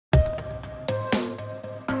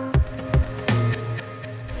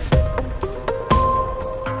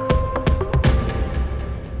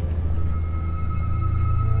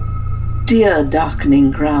Dear darkening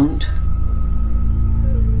ground,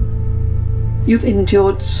 you've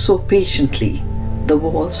endured so patiently the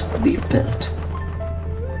walls we've built.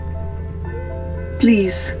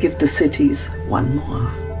 Please give the cities one more,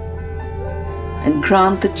 and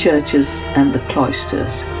grant the churches and the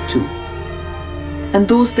cloisters too. And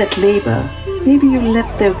those that labor, maybe you let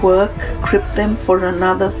their work cripple them for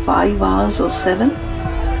another 5 hours or 7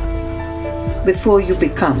 before you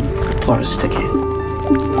become forest again,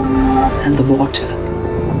 and the water,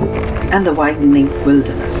 and the widening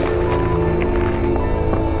wilderness.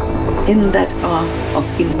 In that hour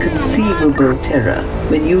of inconceivable terror,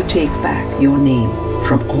 when you take back your name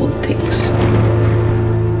from all things.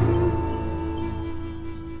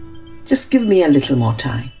 Just give me a little more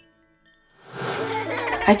time.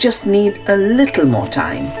 I just need a little more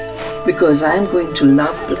time, because I am going to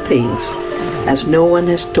love the things as no one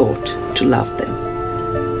has taught to love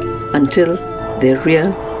them, until they're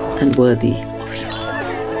real and worthy of you.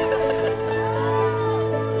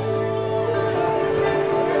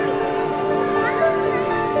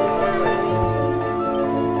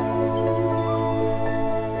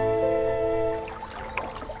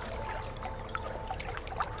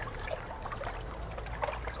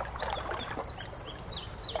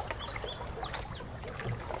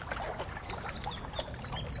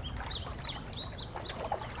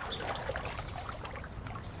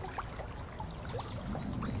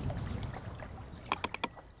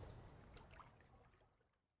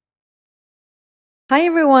 Hi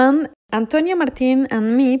everyone, Antonia Martin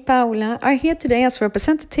and me, Paula, are here today as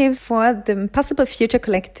representatives for the Impossible Future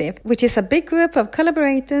Collective, which is a big group of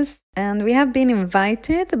collaborators, and we have been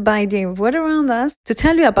invited by the world around us to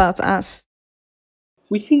tell you about us.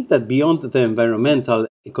 We think that beyond the environmental,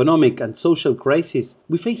 economic and social crisis,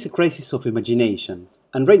 we face a crisis of imagination.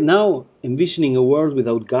 And right now, envisioning a world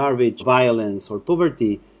without garbage, violence or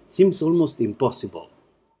poverty seems almost impossible.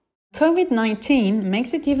 COVID-19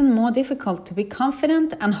 makes it even more difficult to be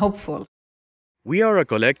confident and hopeful. We are a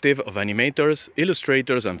collective of animators,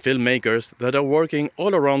 illustrators and filmmakers that are working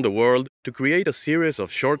all around the world to create a series of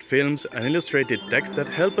short films and illustrated text that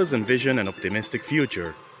help us envision an optimistic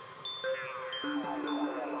future.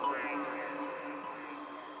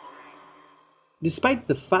 Despite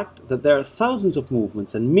the fact that there are thousands of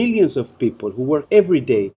movements and millions of people who work every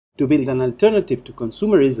day to build an alternative to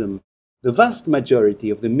consumerism, the vast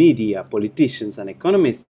majority of the media, politicians and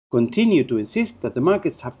economists continue to insist that the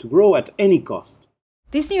markets have to grow at any cost.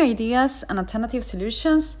 These new ideas and alternative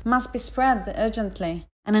solutions must be spread urgently.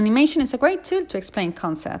 And animation is a great tool to explain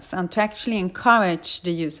concepts and to actually encourage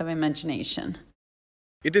the use of imagination.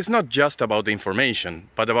 It is not just about information,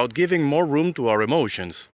 but about giving more room to our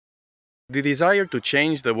emotions. The desire to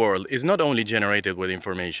change the world is not only generated with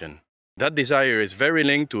information. That desire is very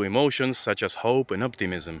linked to emotions such as hope and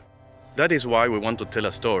optimism. That is why we want to tell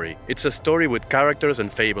a story. It's a story with characters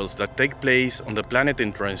and fables that take place on the planet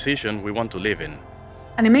in transition we want to live in.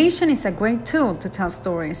 Animation is a great tool to tell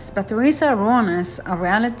stories, but there is a rawness of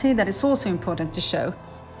reality that is also important to show.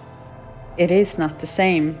 It is not the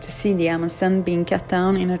same to see the Amazon being cut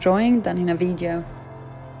down in a drawing than in a video.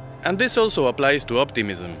 And this also applies to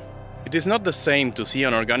optimism. It is not the same to see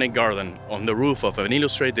an organic garden on the roof of an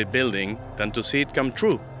illustrated building than to see it come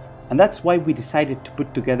true. And that's why we decided to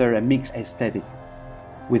put together a mixed aesthetic,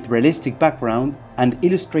 with realistic background and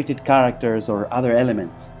illustrated characters or other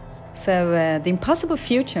elements. So the Impossible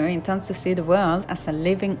Future intends to see the world as a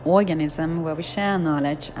living organism where we share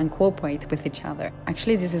knowledge and cooperate with each other.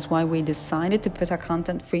 Actually, this is why we decided to put our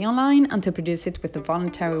content free online and to produce it with the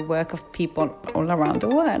voluntary work of people all around the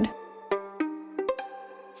world.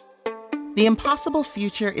 The Impossible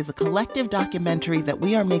Future is a collective documentary that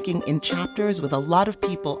we are making in chapters with a lot of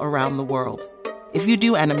people around the world. If you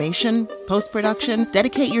do animation, post-production,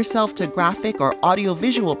 dedicate yourself to graphic or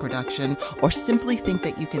audio-visual production, or simply think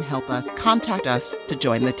that you can help us, contact us to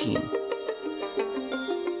join the team.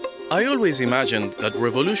 I always imagined that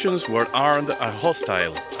revolutions were armed and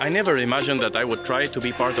hostile. I never imagined that I would try to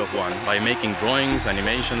be part of one by making drawings,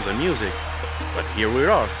 animations and music. But here we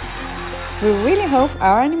are. We really hope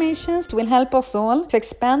our animations will help us all to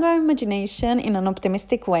expand our imagination in an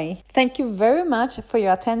optimistic way. Thank you very much for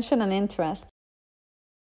your attention and interest.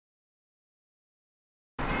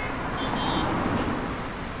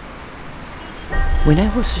 When I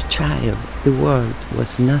was a child, the world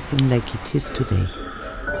was nothing like it is today.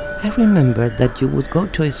 I remember that you would go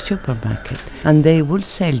to a supermarket and they would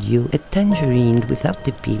sell you a tangerine without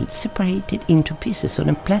the peel, separated into pieces on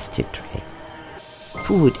a plastic tray.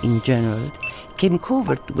 Food in general came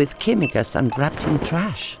covered with chemicals and wrapped in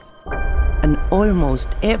trash. And almost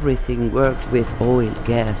everything worked with oil,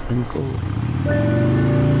 gas and coal.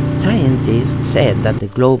 Scientists said that the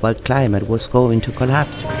global climate was going to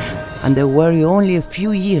collapse, and there were only a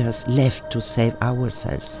few years left to save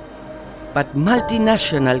ourselves. But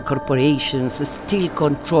multinational corporations still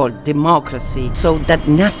controlled democracy so that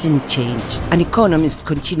nothing changed, and economists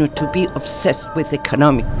continued to be obsessed with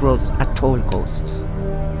economic growth at all costs.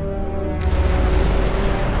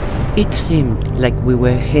 It seemed like we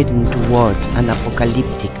were heading towards an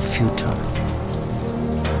apocalyptic future.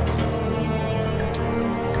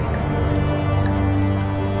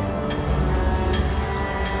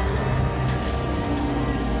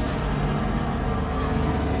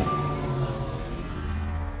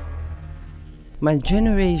 My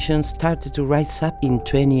generation started to rise up in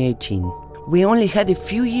 2018. We only had a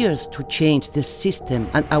few years to change the system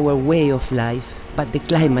and our way of life, but the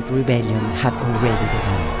climate rebellion had already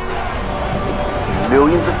begun.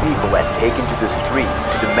 Millions of people have taken to the streets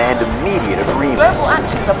to demand immediate agreement. Global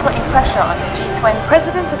actions are putting pressure on the G20.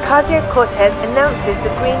 President Ocasio-Cortez announces the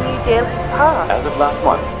Green New Deal has passed. As of last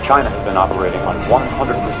month, China has been operating on 100%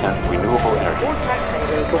 renewable energy. All tax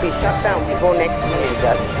havens will be shut down before next year.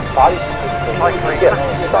 That bodies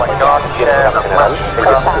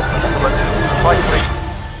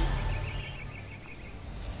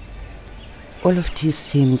All of this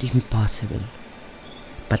seemed impossible,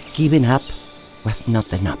 but giving up was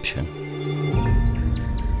not an option.